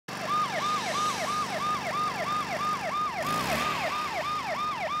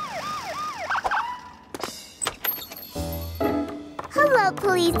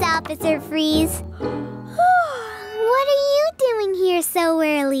Police Officer Freeze. What are you doing here so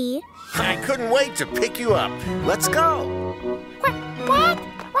early? I couldn't wait to pick you up. Let's go. What?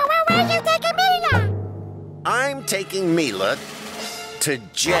 Where are you taking Mila? I'm taking Mila to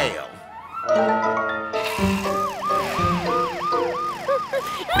jail.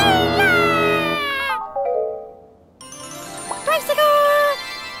 Mila! Tricycle!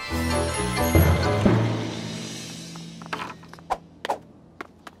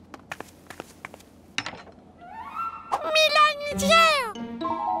 Mila in jail!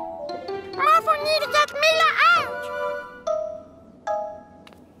 Morphle need to get Mila out!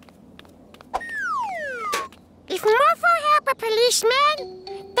 If Morphle help a policeman,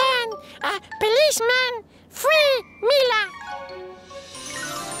 then a policeman free Mila.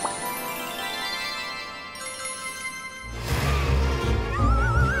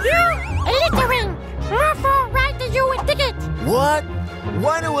 You littering! Morphle write you a ticket. What?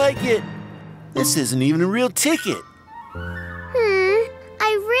 Why do I get... This isn't even a real ticket.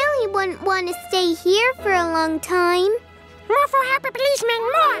 I really wouldn't want to stay here for a long time. Morphle help a policeman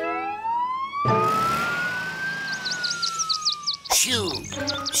more. Shoo!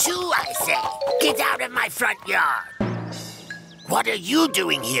 Shoo, I say! Get out of my front yard! What are you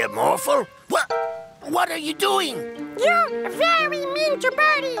doing here, Morphle? What are you doing? You're very mean to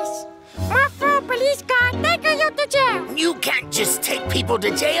birdies. Morphle Policecar, take you to jail. You can't just take people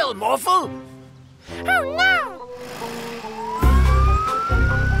to jail, Morphle! Oh, no!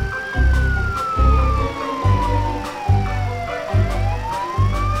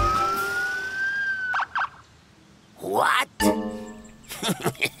 What?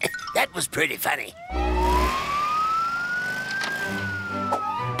 That was pretty funny.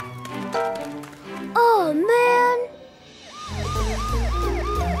 Oh, man.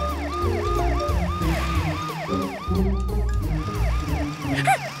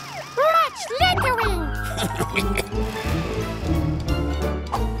 Much littering!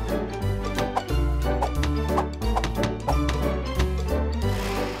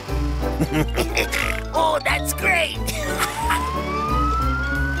 Oh, that's great!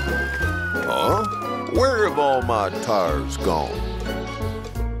 Huh? Where have all my tires gone?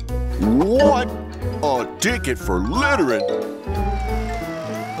 What? A ticket for littering?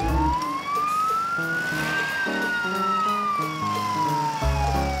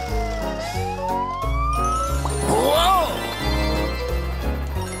 Whoa!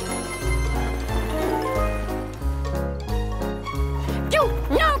 You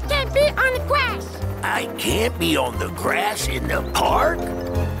no can't be on the grass. I can't be on the grass in the park?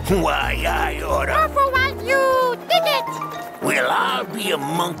 Why, I oughta... Morphle write you ticket. Well, I'll be a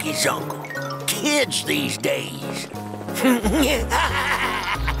monkey's uncle. Kids these days.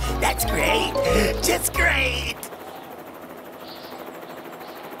 That's great. Just great.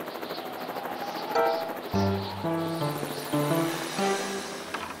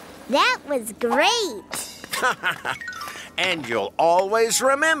 That was great. And you'll always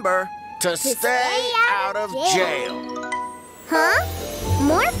remember to stay out of jail. Huh?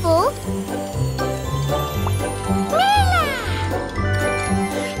 Morphle? Mila!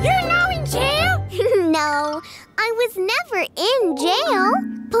 You're now in jail? No, I was never in jail.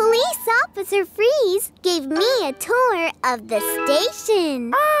 Police Officer Freeze gave me a tour of the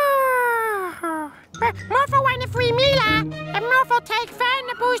station. Oh. But Morphle want to free Mila, and Morphle take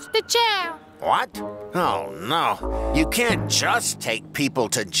Vanderboos to jail. What? Oh, no. You can't just take people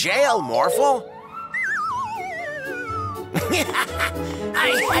to jail, Morphle.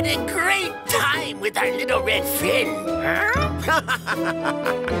 I had a great time with our little red friend.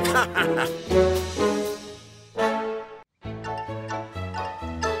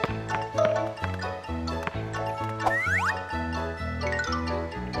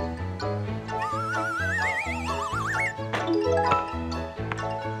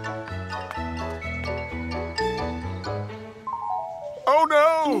 Oh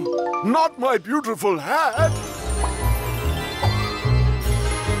no! Not my beautiful hat!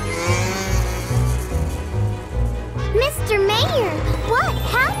 Mr. Mayor, what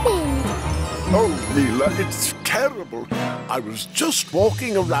happened? Oh, Mila, it's terrible. I was just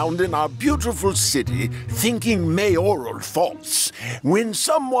walking around in our beautiful city thinking mayoral thoughts when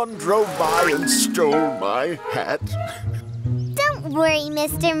someone drove by and stole my hat. Don't worry,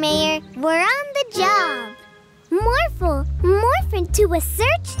 Mr. Mayor. We're on the job. Morphle, morph into a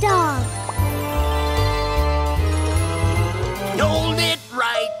search dog. Hold it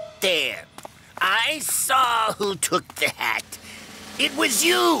right there. I saw who took the hat. It was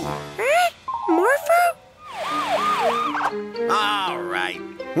you. Morphle? All right.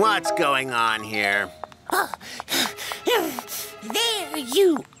 What's going on here? There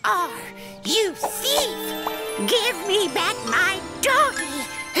you are, you thief! Give me back my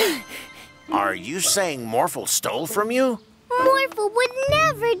doggy! Are you saying Morphle stole from you? Morphle would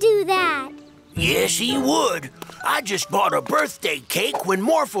never do that. Yes, he would. I just bought a birthday cake when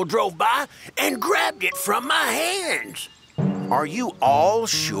Morphle drove by and grabbed it from my hands. Are you all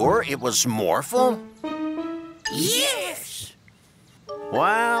sure it was Morphle? Yes!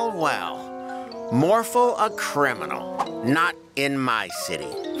 Well, well. Morphle a criminal. Not in my city.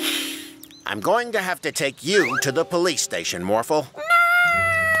 I'm going to have to take you to the police station, Morphle.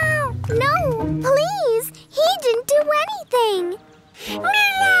 No! No, please! He didn't do anything!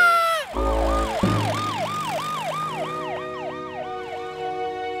 Mila!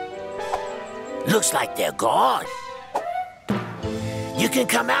 Looks like they're gone. You can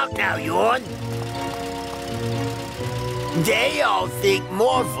come out now, Yorn. They all think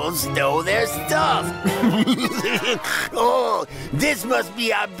Morphle stole their stuff. Oh, this must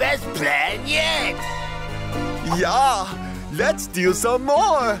be our best plan yet. Yeah, let's steal some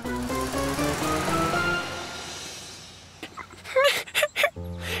more.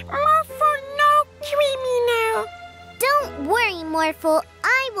 Morphle, no criminal. Don't worry, Morphle.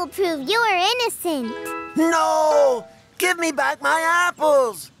 I will prove you're innocent. No! Give me back my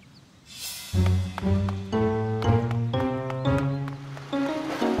apples!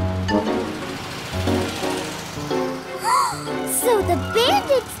 So the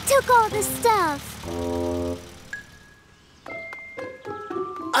bandits took all the stuff.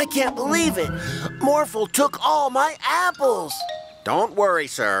 I can't believe it! Morphle took all my apples! Don't worry,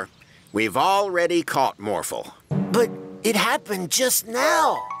 sir. We've already caught Morphle. But it happened just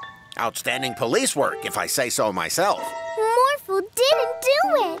now. Outstanding police work, if I say so myself. Morphle didn't do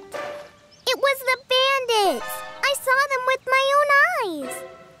it. It was the bandits. I saw them with my own eyes.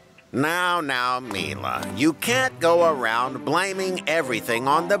 Now, Mila, you can't go around blaming everything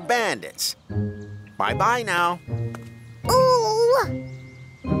on the bandits. Bye-bye now. Ooh!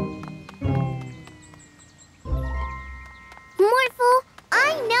 Morphle,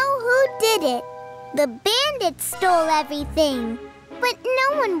 I know who did it. The bandits stole everything. But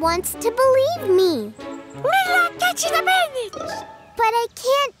no one wants to believe me. Mila, catch the bandits! But I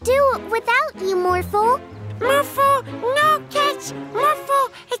can't do it without you, Morphle. Morphle, no catch! Morphle,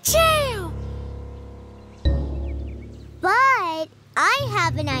 jail! But I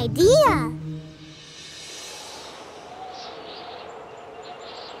have an idea.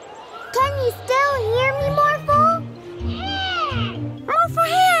 Can you still hear me, Morphle? Morphle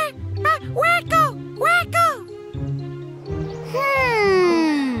here! Wacko! Wacko!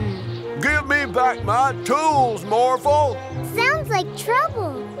 Give me back my tools, Morphle. Sounds like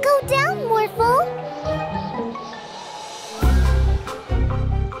trouble. Go down, Morphle.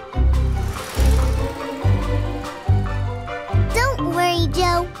 Don't worry,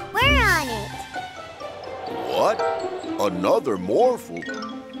 Joe. We're on it. What? Another Morphle?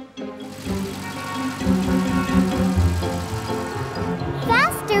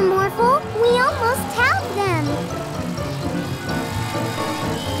 Faster, Morphle. We almost have them.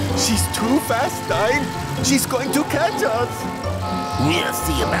 She's too fast, Dine. She's going to catch us. We'll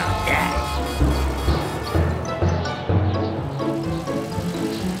see about that.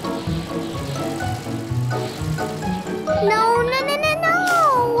 No.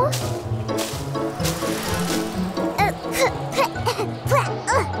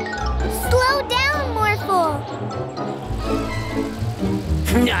 Slow down, Morphle.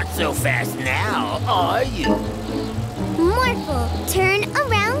 Not so fast now, are you? Morphle, turn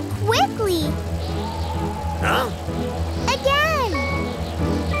around quickly. Huh? Again.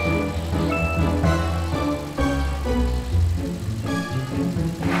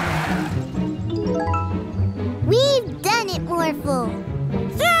 We've done it, Morphle.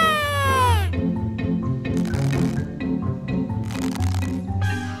 Yeah!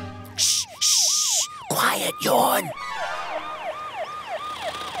 Shh! Quiet, Yorn.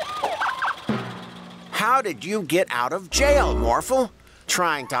 How did you get out of jail, Morphle?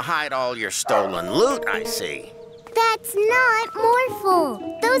 Trying to hide all your stolen loot, I see. That's not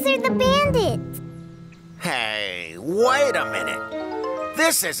Morphle. Those are the bandits. Hey, wait a minute.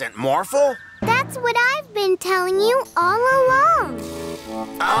 This isn't Morphle. That's what I've been telling you all along.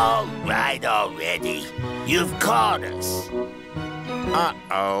 All right already. You've caught us.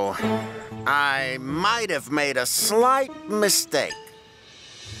 Uh-oh. I might have made a slight mistake.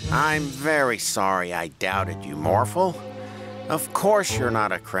 I'm very sorry I doubted you, Morphle. Of course you're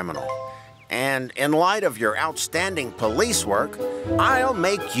not a criminal. And in light of your outstanding police work, I'll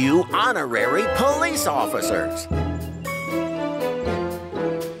make you honorary police officers.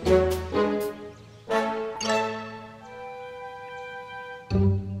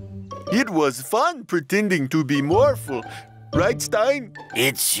 was fun pretending to be Morphle. Right, Stein?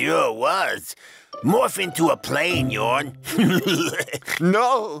 It sure was. Morph into a plane, Yorn.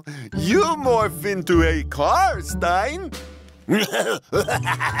 No, you morph into a car, Stein.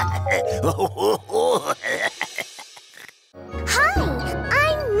 Hi,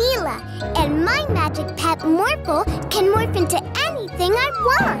 I'm Mila, and my magic pet Morphle can morph into anything I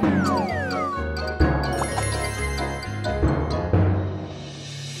want.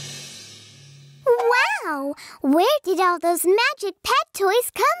 Wow! Where did all those magic pet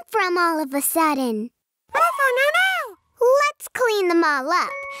toys come from all of a sudden? Morphle, no! Let's clean them all up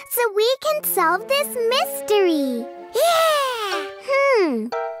so we can solve this mystery. Yeah!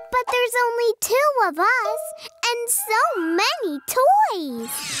 But there's only 2 of us and so many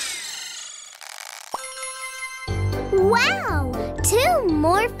toys. Wow! 2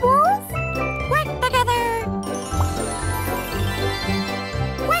 Morphles? Work together!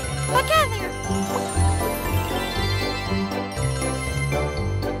 Work together!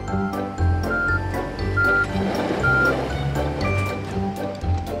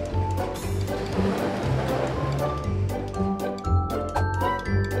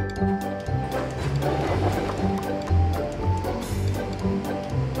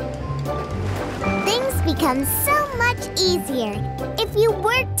 Becomes so much easier if you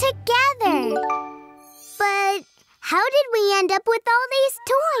work together. But how did we end up with all these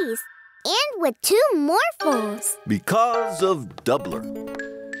toys? And with 2 Morphles? Because of Doubler.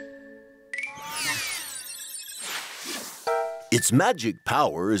 Its magic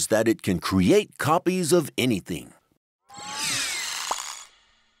power is that it can create copies of anything.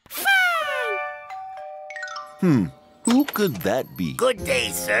 Fun! Who could that be? Good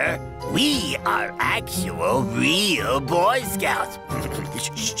day, sir. We are actual, real Boy Scouts.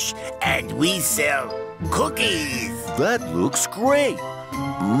 And we sell cookies. That looks great.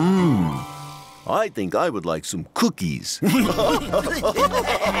 I think I would like some cookies. Oh,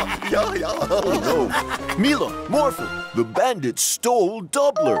 no. Mila, Morphle, the bandits stole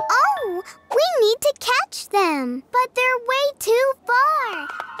Doubler. Oh, we need to catch them. But they're way too far.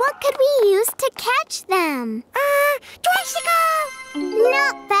 What could we use to catch them? Tricycle!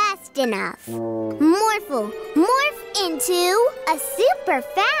 Not fast enough. Morphle, morph into a super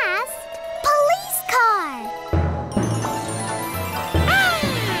fast police car.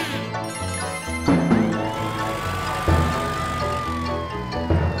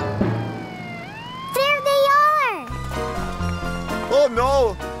 There they are. Oh,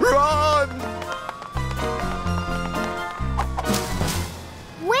 no! Run!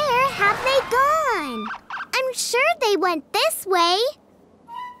 Where have they gone? I'm sure they went this way.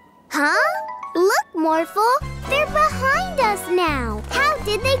 Huh? Look, Morphle. They're behind us now. How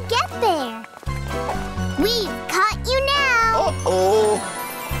did they get there? We've caught you now. Uh-oh!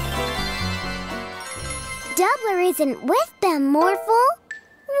 Doubler isn't with them, Morphle.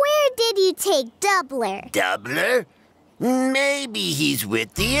 Where did you take Doubler? Doubler? Maybe he's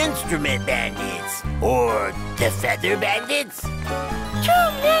with the instrument bandits. Or the feather bandits.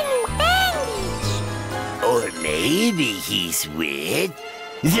 Too many bandits! Or maybe he's with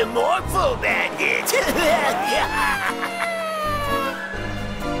the Morphle bandits.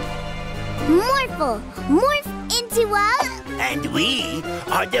 Morphle, morph into a... And we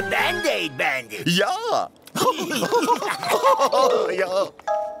are the Band-Aid bandits. Yeah! Yeah.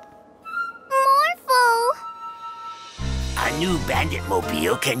 Morphle! A new bandit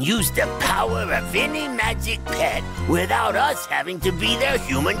mobile can use the power of any magic pet without us having to be their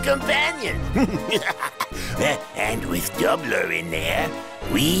human companion. And with Doubler in there,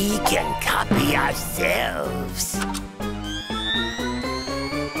 we can copy ourselves.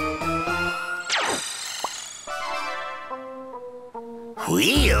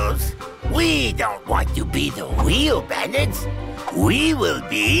 Wheels? We don't want to be the Wheel Bandits. We will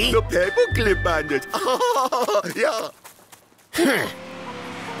be... The paperclip bandits. Yeah.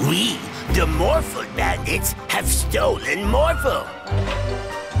 We, the Morphle Bandits, have stolen Morphle.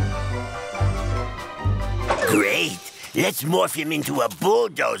 Great. Let's morph him into a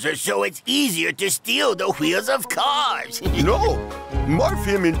bulldozer so it's easier to steal the wheels of cars. No, morph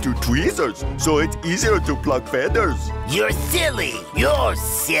him into tweezers so it's easier to pluck feathers. You're silly. You're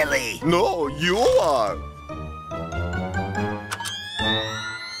silly. No, you are.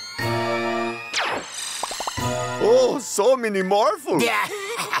 Oh, so many Morphles.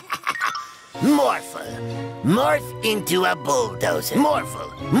 Morphle. Morph into a bulldozer.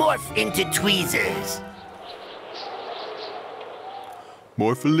 Morphle. Morph into tweezers.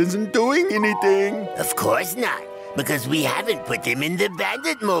 Morphle isn't doing anything. Of course not, because we haven't put him in the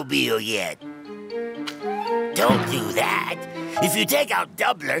bandit mobile yet. Don't do that. If you take out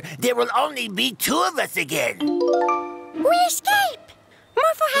Doubler, there will only be 2 of us again. We escape!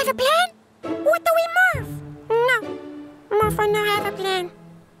 Morphle have a plan? What do we morph? No, Morphle no have a plan.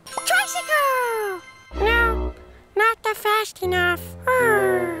 Tricycle! No, not the fast enough.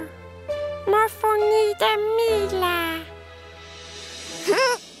 Morphle need a Mila.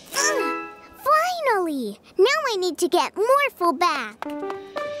 Finally! Now I need to get Morphle back.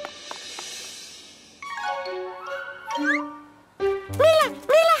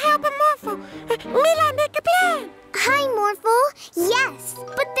 Mila help a Morphle. Mila make a plan. Hi, Morphle. Yes,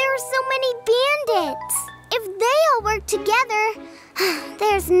 but there are so many bandits. If they all work together,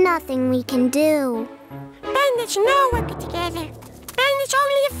 there's nothing we can do. Bandits no work together. Bandits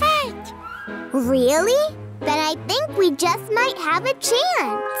only a fight. Really? Then I think we just might have a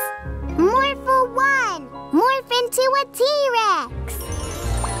chance. Morphle 1, morph into a T-Rex.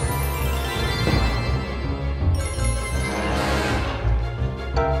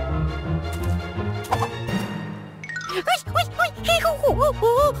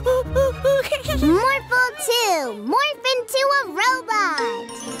 Morphle 2, morph into a robot.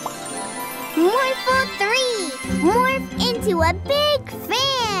 Morphle 3, morph into a big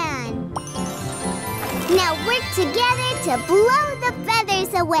fan. Now work together to blow the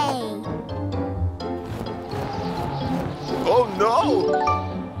feathers away. Oh no!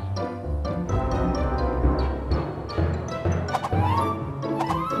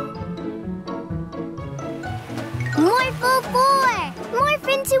 Morphle 4, morph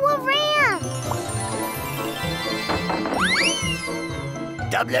into a ram.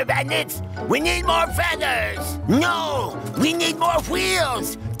 Doubler bandits, we need more feathers. No, we need more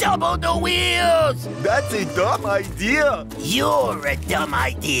wheels. Double the wheels. That's a dumb idea. You're a dumb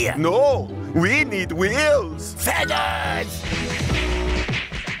idea. No, we need wheels. Feathers.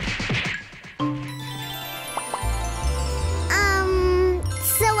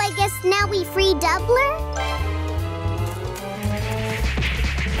 So I guess now we free Doubler?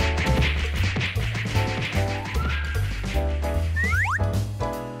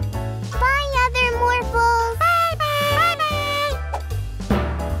 Bye, other Morphles. Bye-bye. Bye-bye.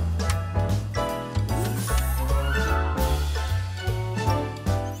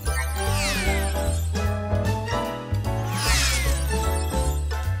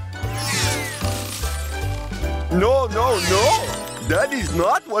 No, no, no. That is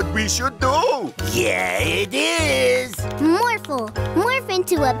not what we should do. Yeah, it is. Morphle, morph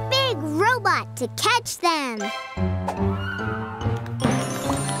into a big robot to catch them.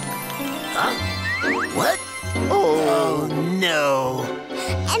 Huh? What? Oh, no.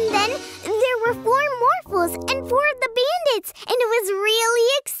 And then there were 4 Morphles and 4 of the bandits, and it was really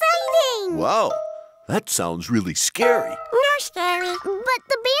exciting. Wow, that sounds really scary. No scary. But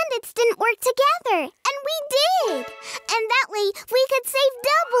the bandits didn't work together, and we did. And that way we could save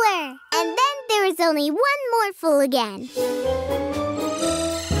Doubler. And then there was only 1 Morphle again.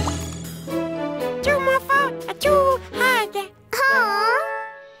 2 Morphle, 2 hard. Aww.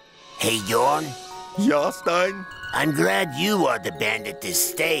 Hey, Yorn, ja, Stein. I'm glad you are the bandit that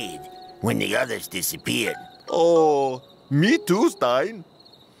stayed when the others disappeared. Oh, me too, Stein.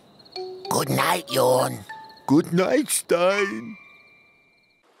 Good night, Yorn. Good night, Stein.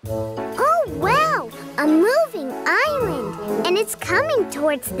 Oh, wow! A moving island, and it's coming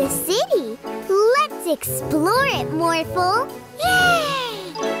towards the city. Let's explore it, Morphle.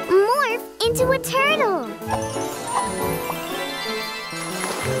 Yay! Morph into a turtle.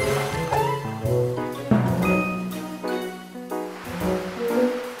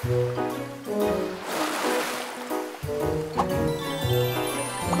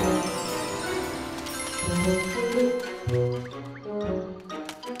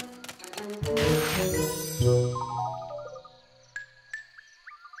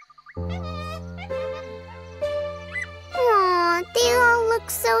 Aw, they all look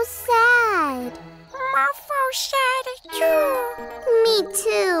so sad. Morphle sad too. Me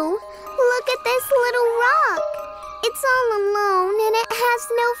too. Look at this little rock. It's all alone and it has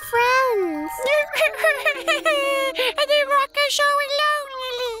no friends. And the rock is so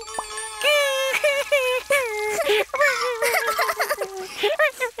lonely.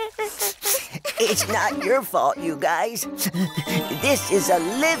 It's not your fault, you guys. This is a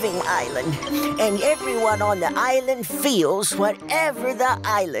living island, and everyone on the island feels whatever the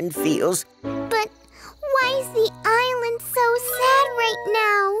island feels. But why is the island so sad right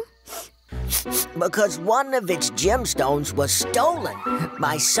now? Because one of its gemstones was stolen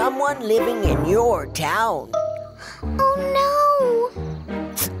by someone living in your town. Oh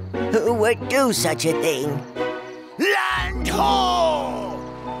Who would do such a thing? Land ho!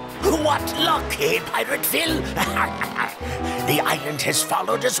 What luck, eh, Pirate Phil? The island has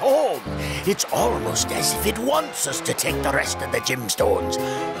followed us home. It's almost as if it wants us to take the rest of the gemstones.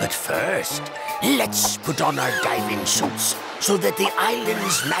 But first, let's put on our diving suits so that the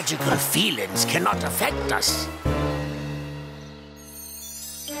island's magical feelings cannot affect us.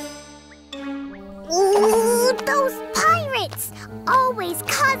 Ooh, those pirates! Always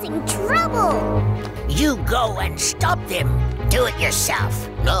causing trouble! You go and stop them. Do it yourself.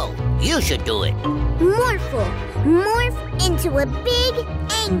 No, you should do it. Morphle, morph into a big,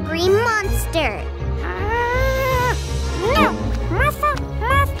 angry monster. No! Morphle,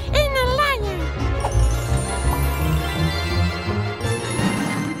 morph in a lion!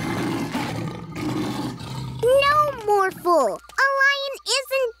 No, Morphle! A lion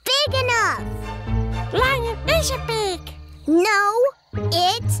isn't big enough! Lion is a big! No,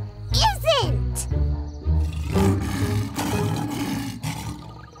 it isn't!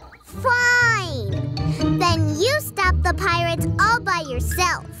 Fine! Then you stop the pirates all by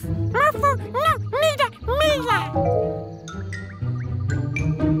yourself. Morphle, no, Mila!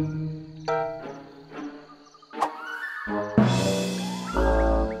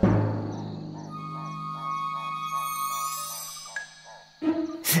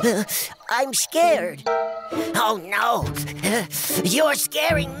 I'm scared. Oh, no. You're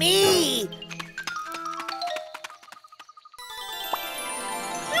scaring me.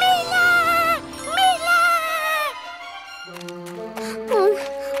 Oh,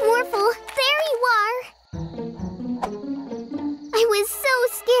 Morphle, there you are! I was so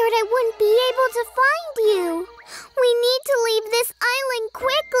scared I wouldn't be able to find you. We need to leave this island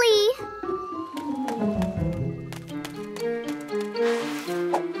quickly.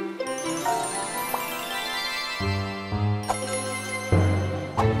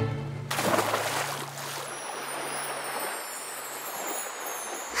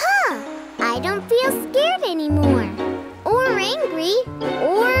 I don't feel scared anymore, or angry,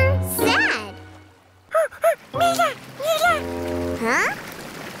 or sad. Mila! Huh?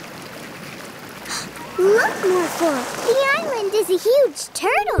 Look, Morphle, the island is a huge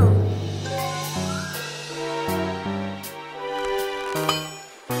turtle.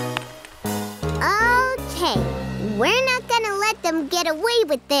 Okay, we're not gonna let them get away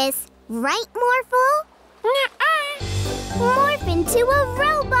with this, right, Morphle? Nuh-uh. Morph into a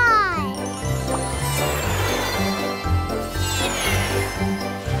robot!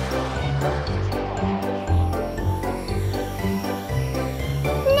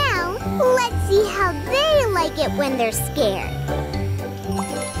 Now, let's see how they like it when they're scared.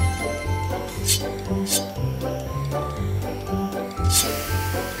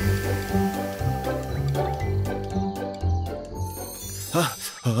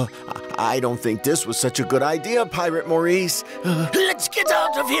 I don't think this was such a good idea, Pirate Maurice. Let's get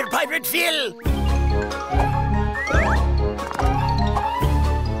out of here, Pirate Phil.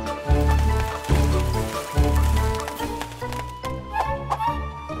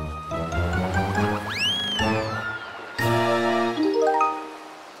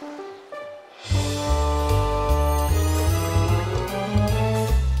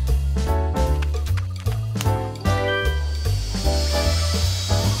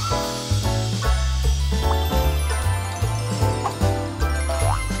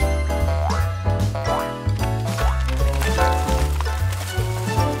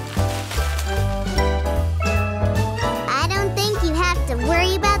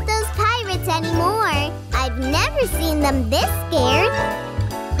 Seen them this scared.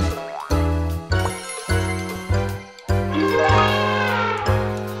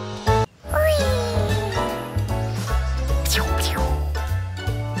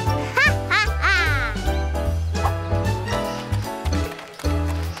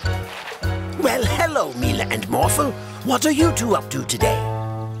 Well, hello, Mila and Morphle. What are you two up to today?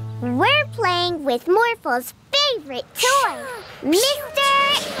 We're playing with Morphle's favorite toy, Mr.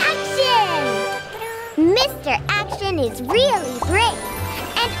 Action! Mr. Action is really brave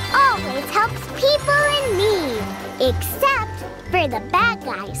and always helps people in need. Except for the bad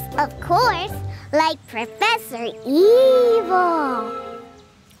guys, of course, like Professor Evil.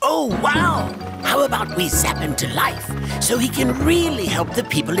 Oh, wow! How about we zap him to life so he can really help the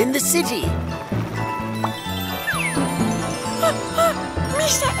people in the city?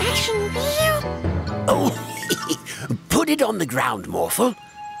 Mr. Action Wheel? Oh, put it on the ground, Morphle.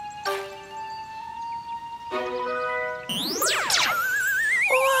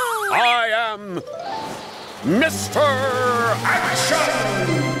 I am Mr. Action!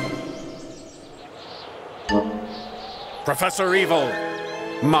 Professor Evil,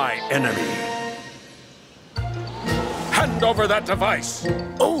 my enemy. Hand over that device.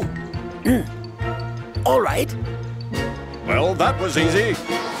 Oh, all right. Well, that was easy.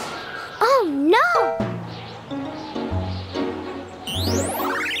 Oh, no!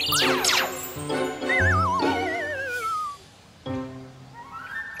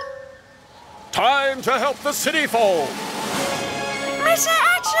 Time to help the city fall. Mr.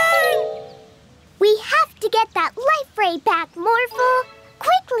 Action! We have to get that life ray back, Morphle.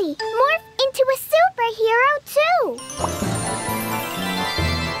 Quickly, morph into a superhero, too.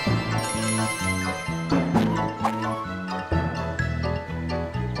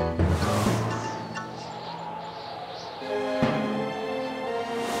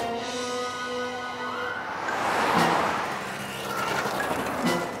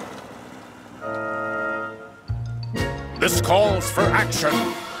 This calls for action.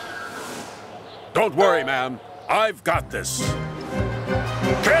 Don't worry, ma'am. I've got this.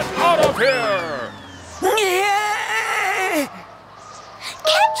 Get out of here!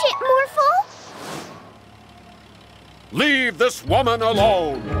 Catch it, Morphle! Leave this woman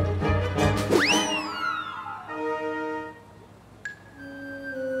alone.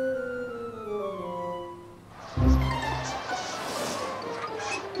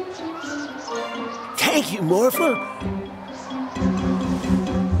 Thank you, Morphle.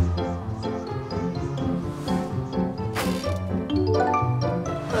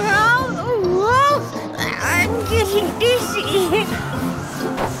 I'm getting dizzy.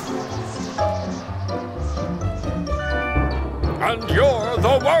 And you're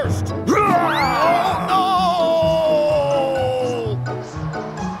the worst. Oh, no!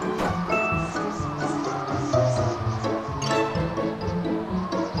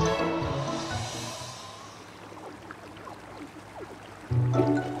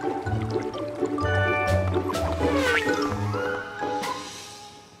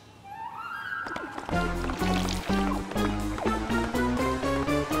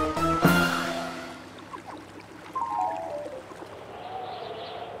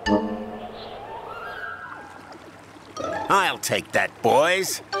 I'll take that,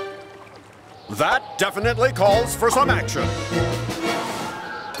 boys. That definitely calls for some action.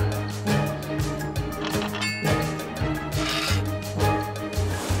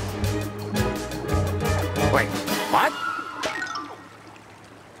 Wait, what?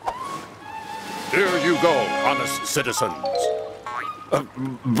 Here you go, honest citizens.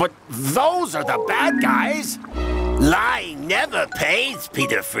 But those are the bad guys. Lying never pays,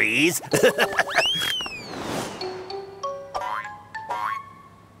 Peter Freeze.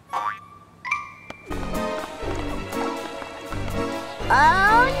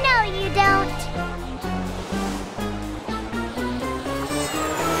 Oh, no, you don't.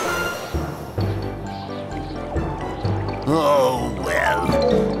 Oh, well.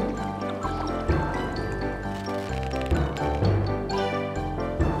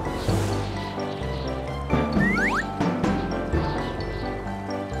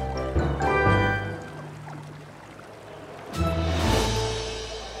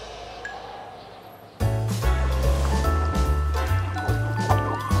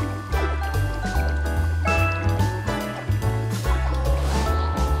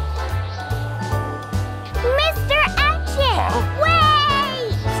 Mr. Action!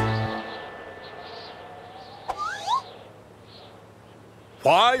 Wait!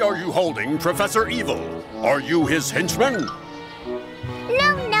 Why are you holding Professor Evil? Are you his henchman?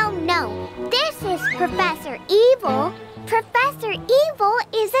 No, no, no. This is Professor Evil. Professor Evil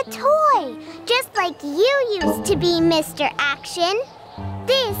is a toy, just like you used to be, Mr. Action.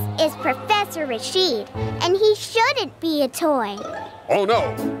 This is Professor Rashid, and he shouldn't be a toy. Oh,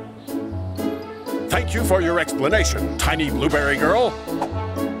 no. Thank you for your explanation, tiny blueberry girl.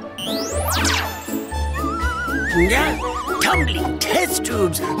 Yeah, tumbling test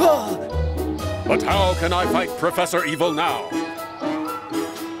tubes. Oh. But how can I fight Professor Evil now?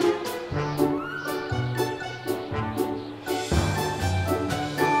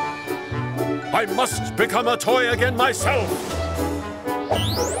 I must become a toy again myself.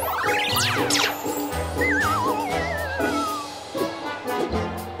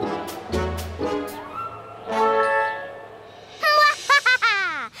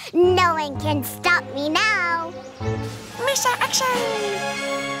 No one can stop me now. Mr. Action!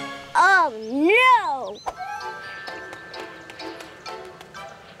 Oh, no!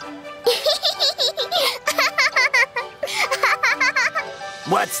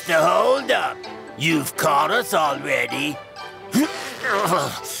 What's the holdup? You've caught us already.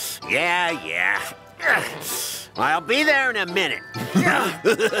 Yeah. I'll be there in a minute. Yeah.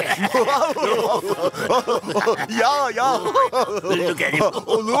 Look at him.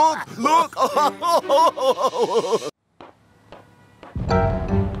 Look.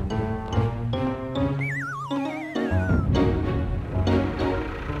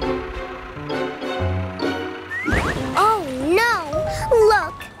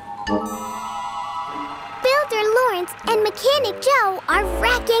 Builder Lawrence and Mechanic Joe are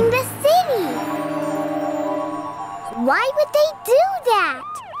wrecking the city. Why would they do that?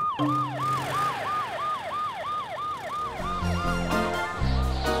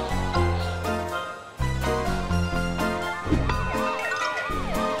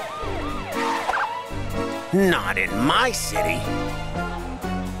 Not in my city.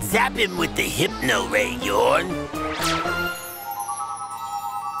 Zap him with the hypno ray, Yorn.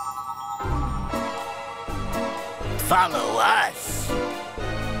 Follow us.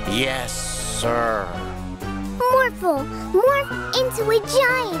 Yes, sir. Morphle, morph into a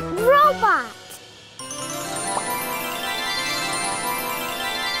giant robot.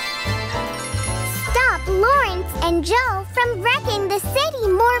 Stop Lawrence and Joe from wrecking the city,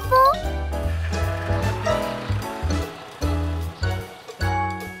 Morphle.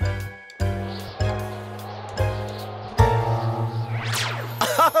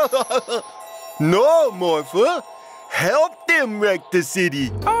 No, Morphle. Help them wreck the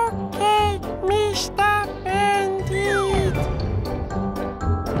city. Okay, Mr. Bandit.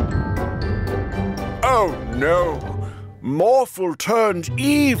 Oh, no. Morphle turned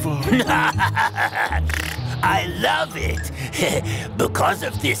evil. I love it. Because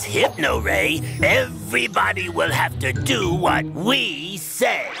of this hypno ray, everybody will have to do what we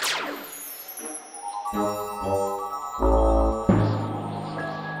say.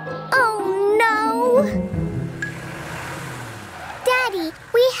 Daddy,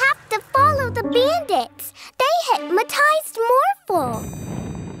 we have to follow the bandits. They hypnotized Morphle.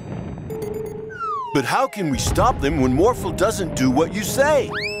 But how can we stop them when Morphle doesn't do what you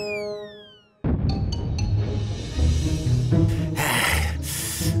say?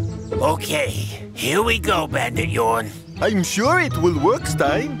 Okay, here we go, Bandit Yorn. I'm sure it will work,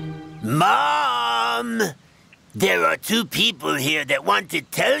 Stein. Mom! There are two people here that want to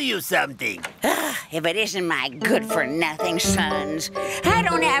tell you something. If it isn't my good-for-nothing sons. I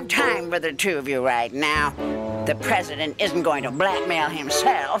don't have time for the two of you right now. The president isn't going to blackmail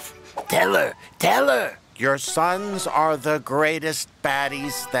himself. Tell her, tell her. Your sons are the greatest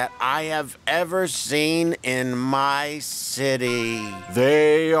baddies that I have ever seen in my city.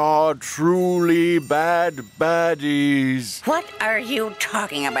 They are truly bad baddies. What are you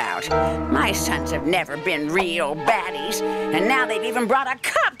talking about? My sons have never been real baddies, and now they've even brought a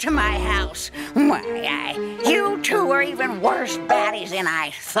cop to my house. Why, you two are even worse baddies than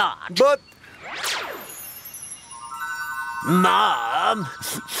I thought. But... Mom,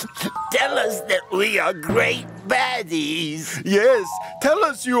 tell us that we are great baddies. Yes, tell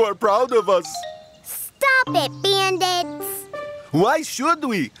us you are proud of us. Stop it, bandits. Why should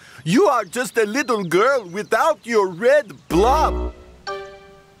we? You are just a little girl without your red blob.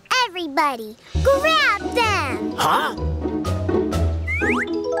 Everybody, grab them. Huh?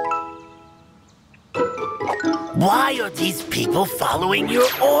 Why are these people following your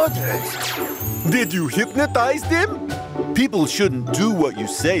orders? Did you hypnotize them? People shouldn't do what you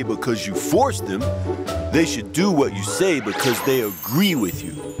say because you force them. They should do what you say because they agree with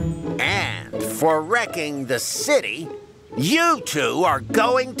you. And for wrecking the city, you two are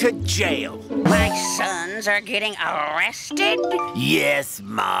going to jail. My sons are getting arrested? Yes,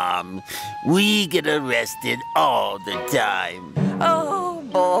 Mom. We get arrested all the time. Oh,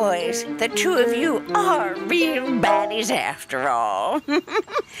 boys, the two of you are real baddies after all.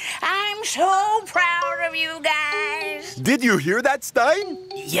 I'm so proud of you guys. Did you hear that, Stein?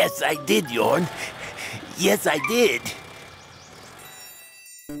 Yes, I did, Yorn. Yes, I did.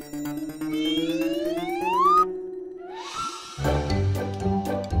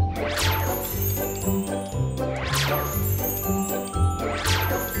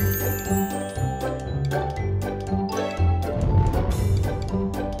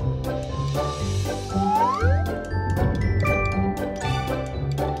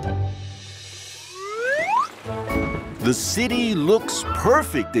 The city looks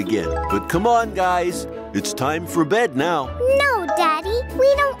perfect again. But come on, guys. It's time for bed now. No, Daddy,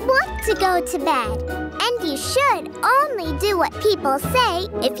 we don't want to go to bed. And you should only do what people say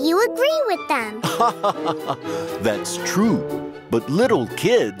if you agree with them. That's true. But little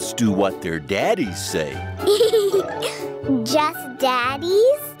kids do what their daddies say. Just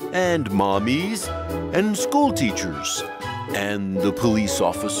daddies? And mommies, and school teachers, and the police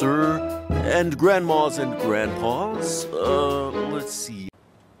officer, and grandmas and grandpas. Let's see.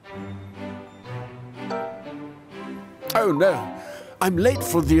 Oh, no. I'm late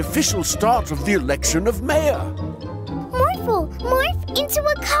for the official start of the election of mayor. Morphle, morph into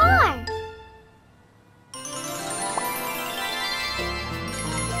a car.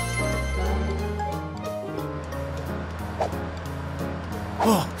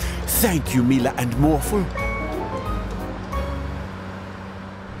 Oh, Thank you, Mila and Morphle.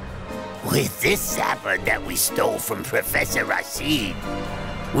 With this zapper that we stole from Professor Rashid,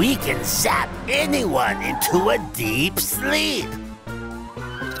 we can zap anyone into a deep sleep.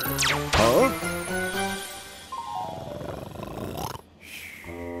 Huh?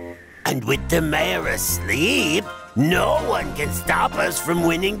 And with the mayor asleep, no one can stop us from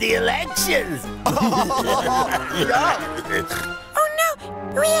winning the elections. Oh no,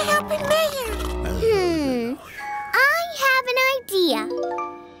 we are helping Mayor. I have an idea.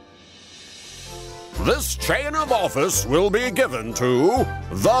 This chain of office will be given to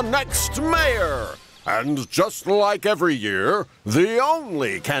the next mayor. And just like every year, the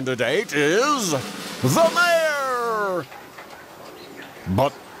only candidate is the mayor.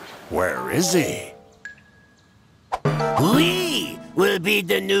 But where is he? We will be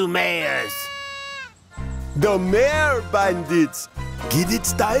the new mayors. The mayor bandits. Get it,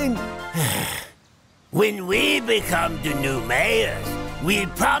 Stein? When we become the new mayors, we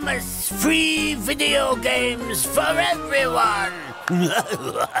promise free video games for everyone.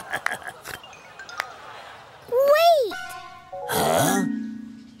 Wait! Huh?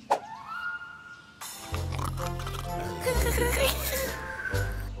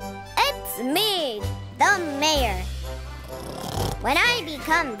 It's me, the mayor. When I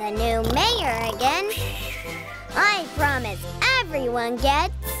become the new mayor again, I promise everyone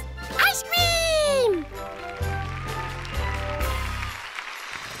gets ice cream!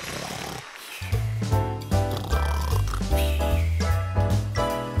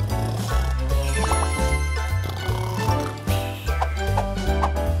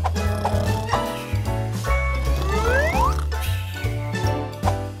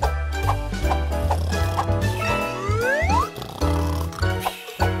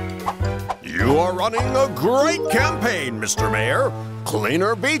 You are running a great campaign, Mr. Mayor.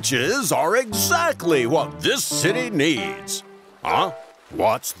 Cleaner beaches are exactly what this city needs. Huh?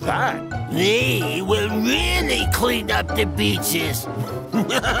 What's that? We will really clean up the beaches.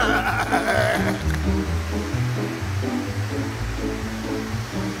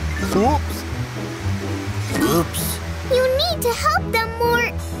 Oops. Oops. You need to help them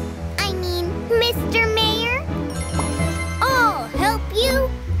more. I mean, Mr. Mayor. I'll help you.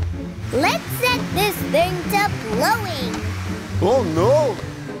 Let's set this thing to blowing. Oh, no.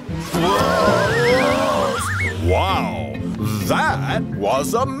 Wow, that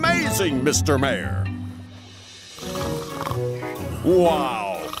was amazing, Mr. Mayor.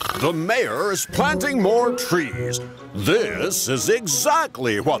 Wow, the mayor is planting more trees. This is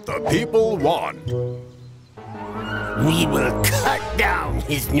exactly what the people want. We will cut down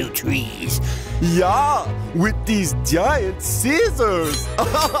his new trees. Yeah, with these giant scissors.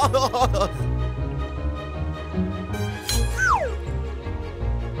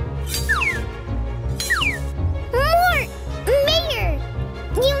 More! Mayor!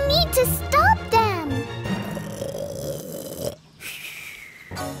 You need to stop them!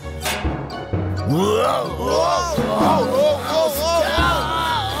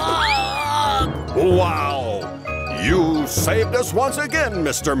 Wow, you saved us once again,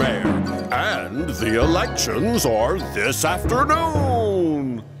 Mr. Mayor. And the elections are this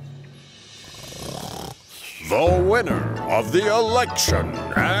afternoon. The winner of the election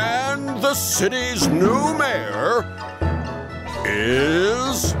and the city's new mayor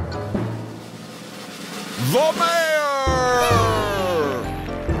is the mayor!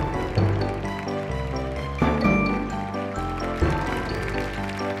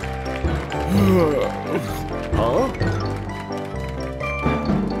 Huh?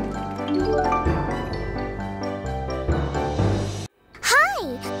 Hi,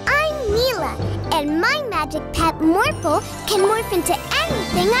 I'm Mila, and my magic pet Morphle can morph into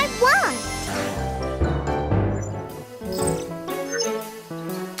anything I want.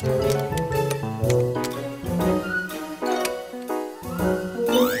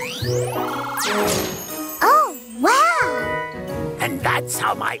 Oh, wow! And that's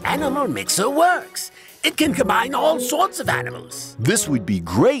how my animal mixer works. It can combine all sorts of animals. This would be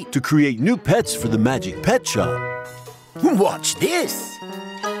great to create new pets for the Magic Pet Shop. Watch this.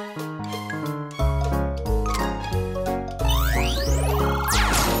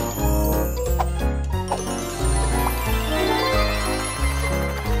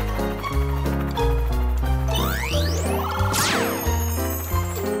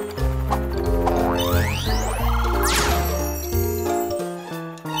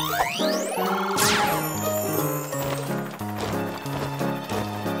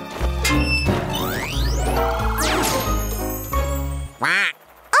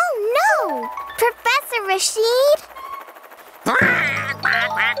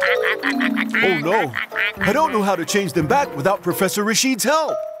 Oh no, I don't know how to change them back without Professor Rashid's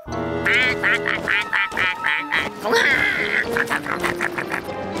help.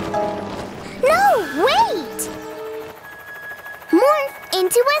 No, wait! Morph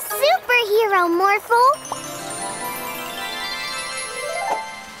into a superhero, Morphle!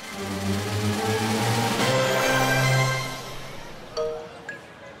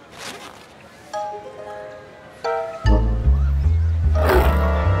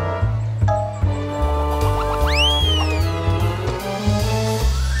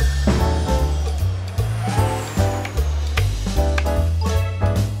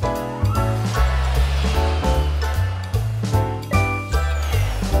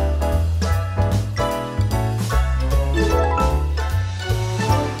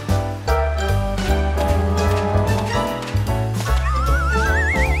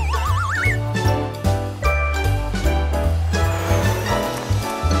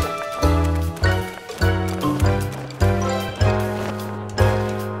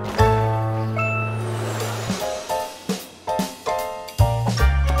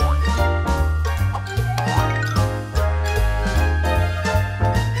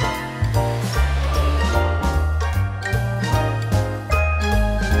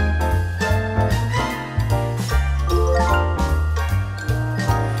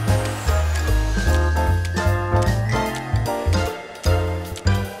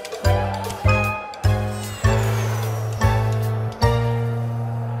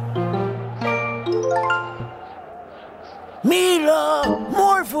 Mila!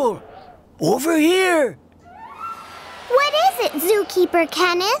 Morphle! Over here! What is it, Zookeeper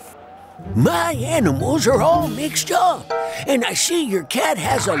Kenneth? My animals are all mixed up, and I see your cat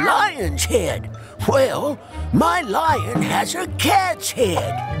has a lion's head. Well, my lion has a cat's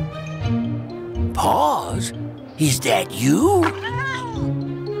head. Paws? Is that you?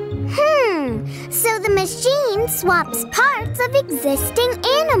 So the machine swaps parts of existing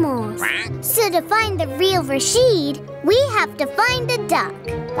animals. So to find the real Rashid, we have to find a duck.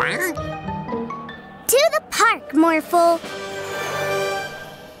 To the park, Morphle.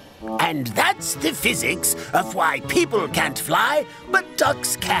 And that's the physics of why people can't fly, but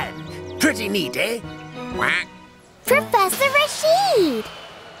ducks can. Pretty neat, eh? Professor Rashid!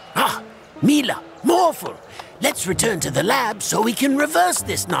 Ah, Mila, Morphle, let's return to the lab so we can reverse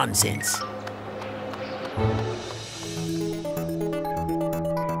this nonsense.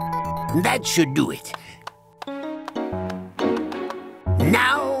 That should do it.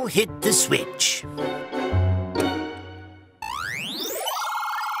 Now hit the switch.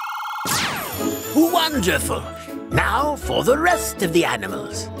 Wonderful! Now for the rest of the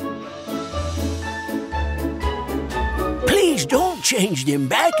animals. Please don't change them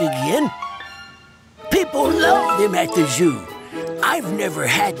back again. People love them at the zoo. I've never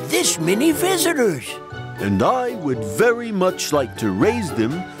had this many visitors. And I would very much like to raise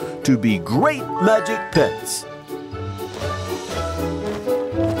them to be great magic pets.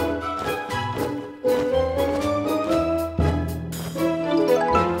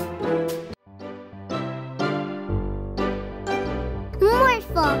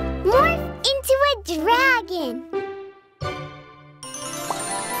 Morphle, morph into a dragon.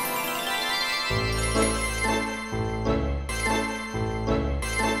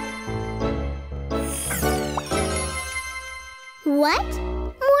 What?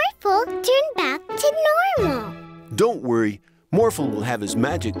 Morphle turned back to normal. Don't worry, Morphle will have his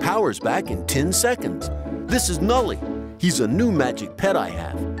magic powers back in 10 seconds. This is Nully. He's a new magic pet I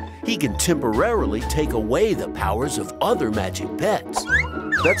have. He can temporarily take away the powers of other magic pets.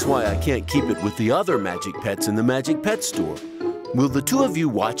 That's why I can't keep it with the other magic pets in the Magic Pet store. Will the two of you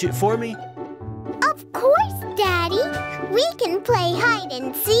watch it for me? Of course, Daddy. We can play hide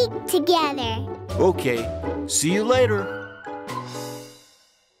and seek together. Okay, see you later.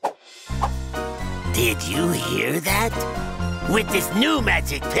 Did you hear that? With this new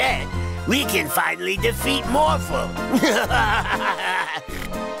magic pet, we can finally defeat Morphle.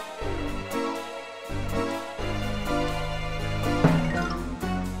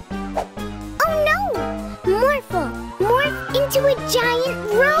 Oh no! Morphle, morph into a giant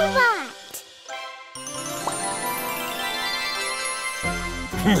robot!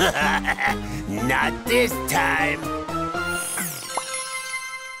 Not this time.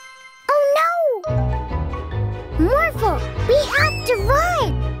 Oh no! Morphle, we have to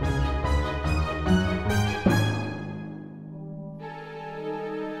run!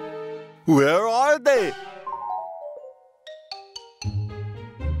 Where are they?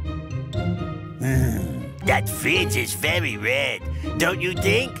 That fridge is very red, don't you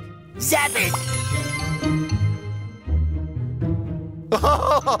think? Zap it!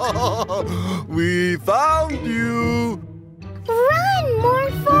 We found you! Run,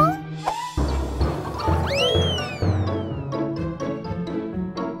 Morphle!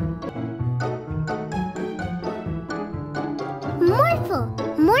 Morphle,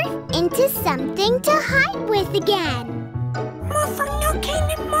 morph into something to hide with again. Morphle, no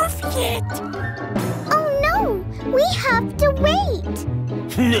can't morph yet. Oh no, we have to wait.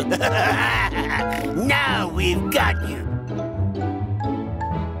 Now we've got you.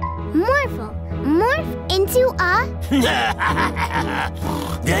 Morphle, morph into a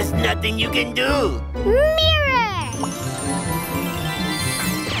There's nothing you can do. mirror.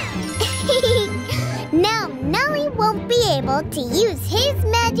 Now Nully won't be able to use his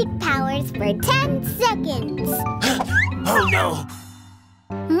magic powers for 10 seconds. Oh no.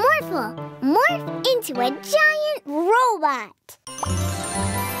 Morphle, morph into a giant robot.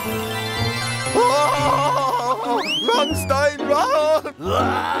 Oh, run, Stein, run!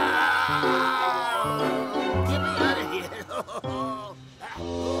 Get me out of here.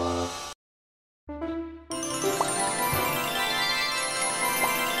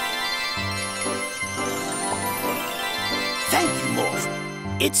 Thank you, Morph.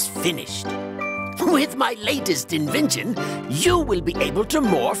 It's finished. With my latest invention, you will be able to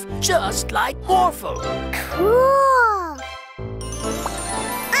morph just like Morphle. Cool.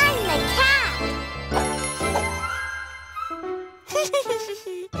 I'm the cat.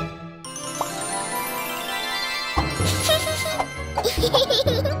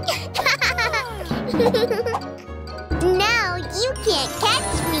 Now you can't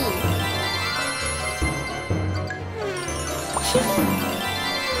catch me.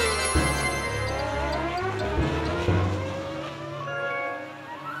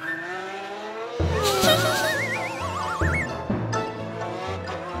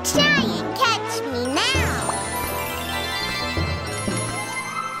 Try and catch me now.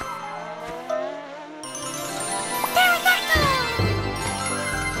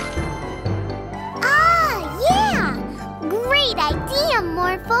 Ah, yeah! Great idea,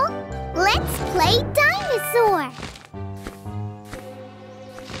 Morphle. Let's play Dinosaur.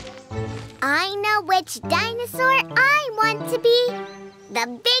 I know which dinosaur I want to be. The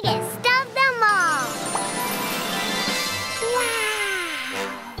biggest of them all. Wow!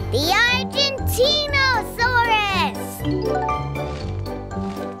 The Argentinosaurus!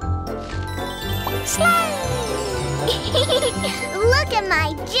 Look at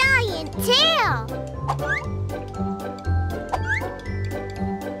my giant tail!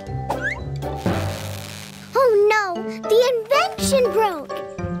 Oh no, the invention broke!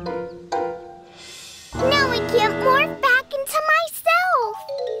 Now I can't morph back into myself!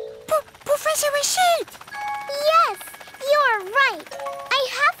 Professor Rashid! Yes, you're right. I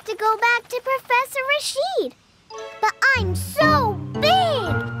have to go back to Professor Rashid. But I'm so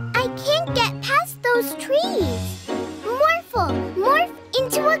big! I can't get past those trees. Morphle, morph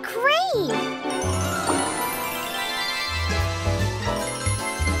into a crane.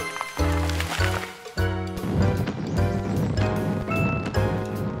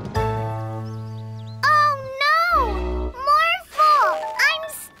 Oh no! Morphle, I'm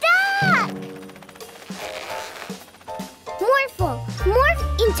stuck! Morphle, morph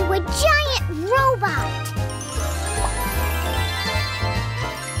into a giant robot.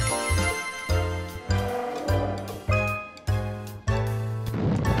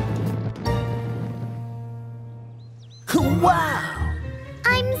 Wow!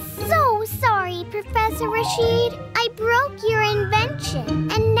 I'm so sorry, Professor Rashid. I broke your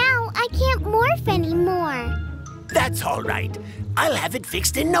invention, and now I can't morph anymore. That's all right. I'll have it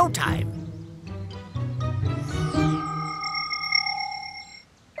fixed in no time.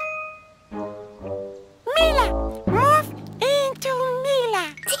 Mila! Morph into Mila!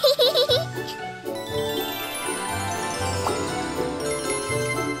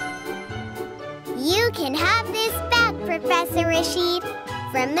 You can have this back, Professor Rashid.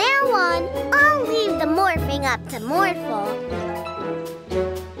 From now on, I'll leave the morphing up to Morphle.